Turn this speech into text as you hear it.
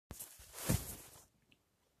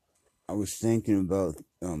I was thinking about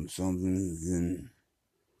something, then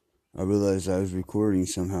I realized I was recording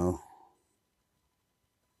somehow.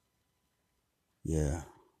 Yeah,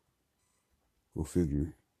 go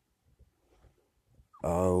figure.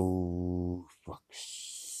 Oh,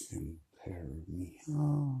 fucks impaired me.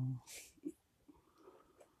 Oh,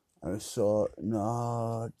 I saw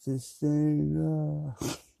not this thing.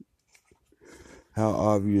 How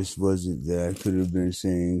obvious was it that I could have been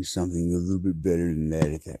saying something a little bit better than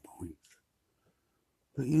that at that point?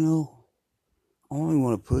 But I only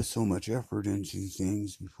want to put so much effort into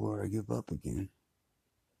things before I give up again.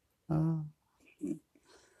 Uh,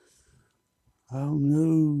 oh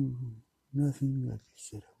no, nothing like I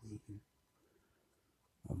said I would.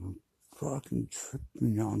 I'm fucking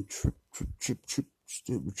tripping on tripping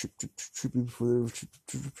before there was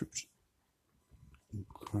trips.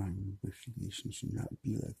 Crime investigation should not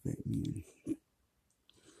be like that, man.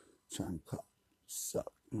 Time cop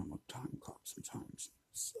suck. I'm a time cop sometimes.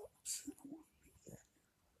 It sucks. I don't want to be that.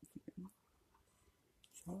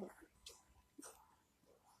 Sorry.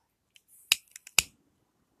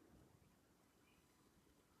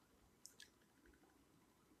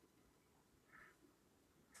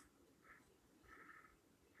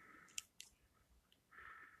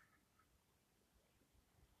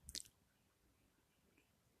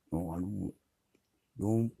 No, I don't.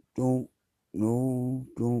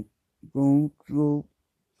 Don't go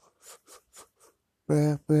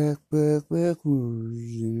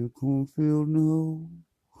backwards in the cornfield, no.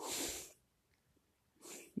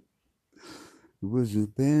 It was a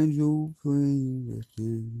banjo playing that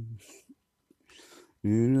day,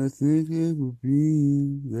 and I think it would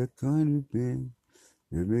be that kind of band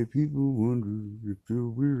that made people wonder if there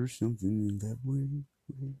was something in that way.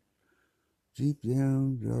 Deep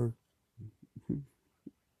down, dark,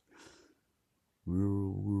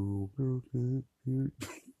 rural,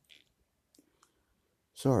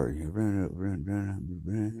 sorry, I ran out of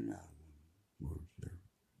words there.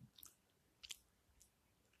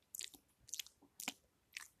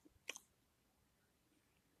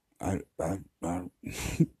 I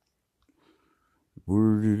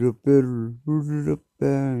worded up better, worded up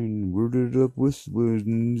fine, worded up with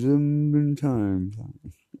wisdom in time.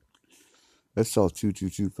 That's all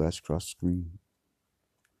 222 fast across the screen.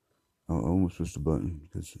 I almost pushed the button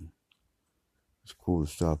because it's cool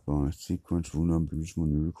to stop on sequential numbers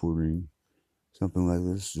when you're recording something like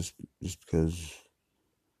this, just because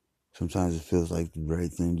sometimes it feels like the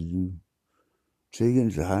right thing to do. So you get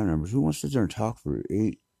into the high numbers. Who wants to sit there and talk for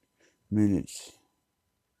 8 minutes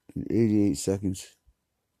and 88 seconds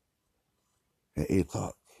at 8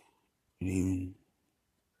 o'clock in the evening?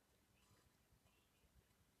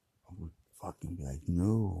 I would fucking be like,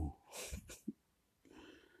 no.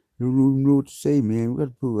 You don't even know what to say, man. We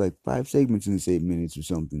got to put like 5 segments in this 8 minutes or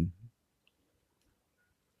something.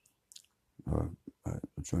 I'm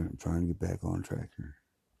trying to get back on track here.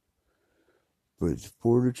 But the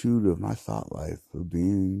fortitude of my thought life of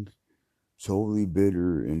being totally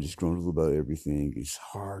bitter and disgruntled about everything is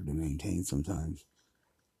hard to maintain sometimes.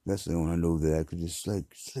 That's the one I know that I could just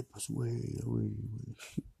like slip us away.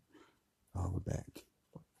 Oh, we're back.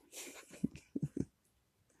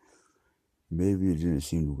 Maybe it didn't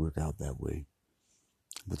seem to work out that way.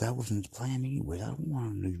 But that wasn't the plan anyway. I don't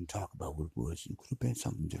want to even talk about what it was. It could have been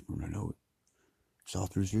something different, I know it. It's all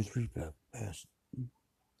 333 past. I'm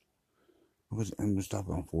going to stop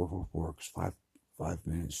on 444 because 5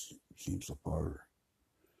 minutes seems so far.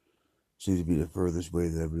 Seems to be the furthest way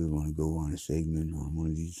that I really want to go on a segment on one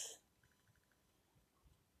of these.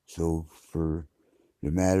 So for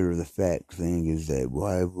the matter of the fact thing is that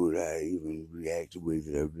why would I even react the way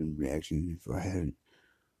that I've been reacting if I hadn't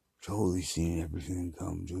totally seen everything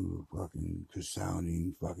come to a fucking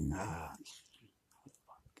sounding fucking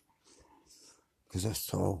because that's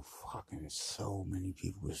so fucking so many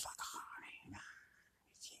people just like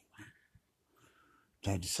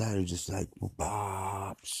I decided just like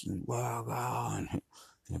bops and wow and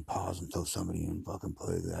then pause until somebody in fucking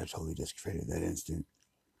play that I totally discredited that instant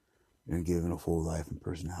and given a full life and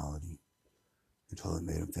personality until it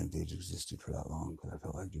made them think they existed for that long because I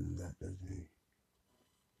felt like doing that day.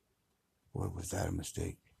 Boy, was that a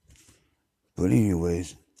mistake. But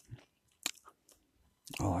anyways,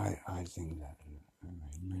 I think that I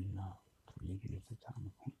may not create it at the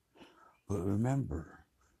time. But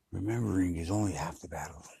remembering is only half the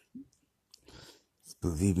battle. It's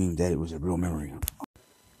believing that it was a real memory.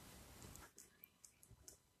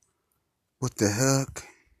 What the heck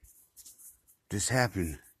just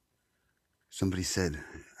happened? Somebody said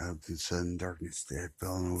out of the sudden darkness that had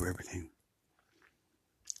fallen over everything.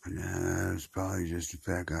 And it's probably just the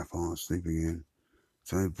fact I fallen asleep again.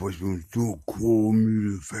 Some voice was so cool,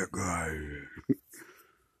 me, the fat guy. I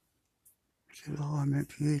said, oh, I meant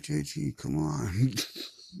PHAG, come on.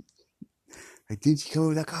 Like, didn't you come up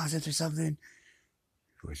with that concept or something?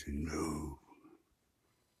 I said, no.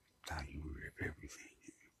 Thought you would rip everything.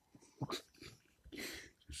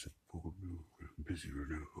 Just a poor busy or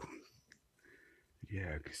no.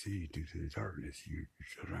 Yeah, I can see due to the darkness, you're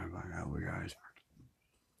still trying to find out where your eyes are.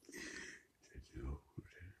 I said, no.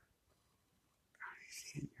 How do you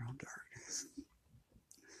see in your own darkness?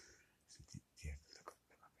 I said, you have to look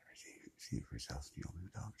up there, see it for yourself, and you open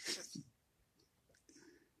the doctors.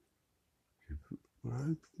 Well,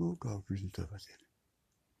 I know doctors and stuff. I said,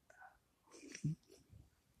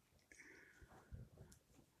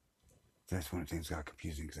 that's one of the things that got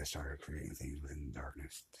confusing because I started creating things within the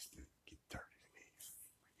darkness just to keep the darkness at bay.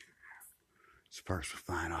 Sparks were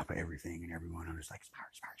flying off of everything and everyone. I was like,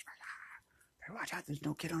 sparks, sparks, sparks. Better watch out, there's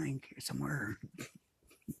no killing somewhere.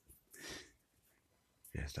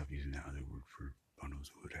 Yeah, stop using that other word for bundles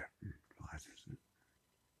of wood after last incident.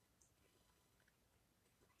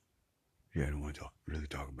 Yeah, I don't want to really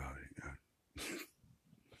talk about it.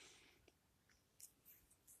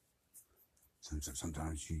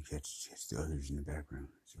 Sometimes you catch the others in the background.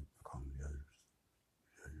 So I call them the others.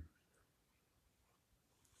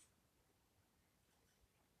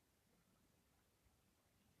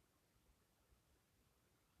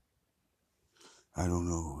 I don't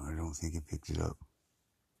know. I don't think it picked it up.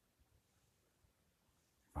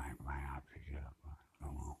 Might not pick it up. I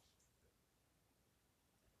don't know.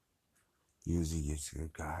 Usually it's a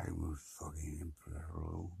guy with fucking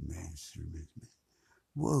imperial master.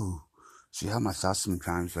 Whoa. See how my thoughts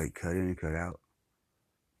sometimes like cut in and cut out?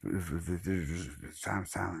 Time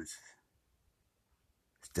silence.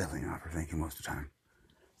 It's definitely not for thinking most of the time.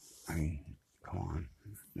 I mean, come on.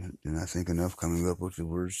 Didn't I think enough coming up with the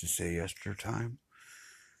words to say yesterday time?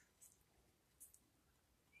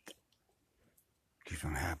 Keeps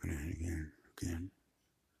on happening again.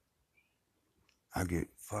 I get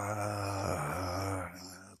fucked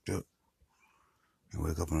up and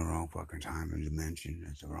wake up in the wrong fucking time and dimension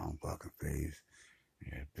at the wrong fucking phase.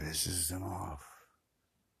 It pisses them off.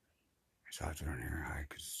 So I have to run here and hide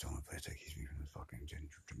because it's the only place that keeps me from the fucking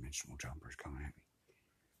interdimensional jumpers coming at me.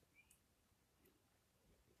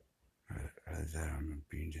 Other than that, I'm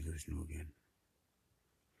being delusional again.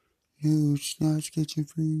 No, it's not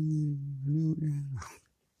schizophrenia. No, no.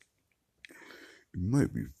 It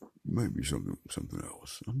might be something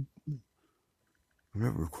else. I've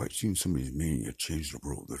never quite seen somebody's mania change the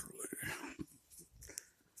world literally.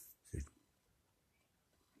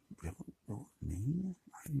 Mania?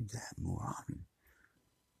 I need that more often.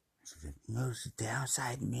 No, it's the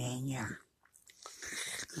downside mania.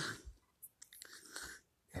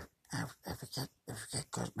 I forget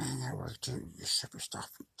good man, I work too. You super stuff,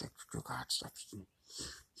 the God stuff.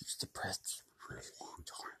 He's depressed for a long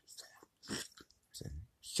time. So,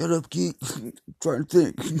 shut up, geek. I'm trying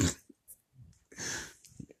to think.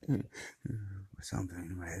 Something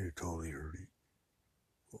in my head totally hurt it.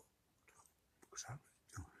 Because I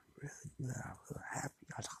was really happy.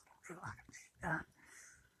 I was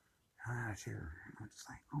not sure. I was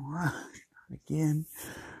like, oh, not again.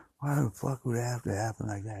 Why the fuck would it have to happen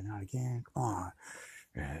like that? Not again. Come on.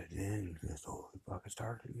 And it did. Just totally fucking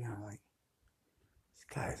started again. Like, these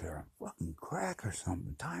guys are a fucking crack or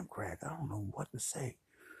something. Time crack. I don't know what to say.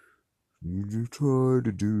 You just try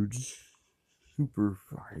to do super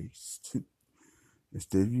fast.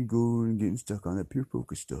 Instead of you going and getting stuck on that pure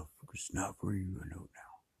focus stuff. It's not for you, I know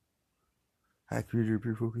now. Hi, creator of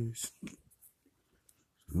pure focus.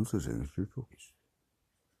 No such thing as pure focus.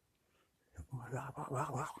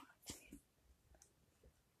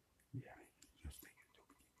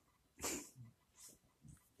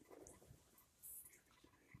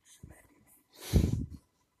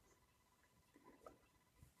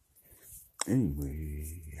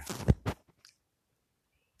 Anyway,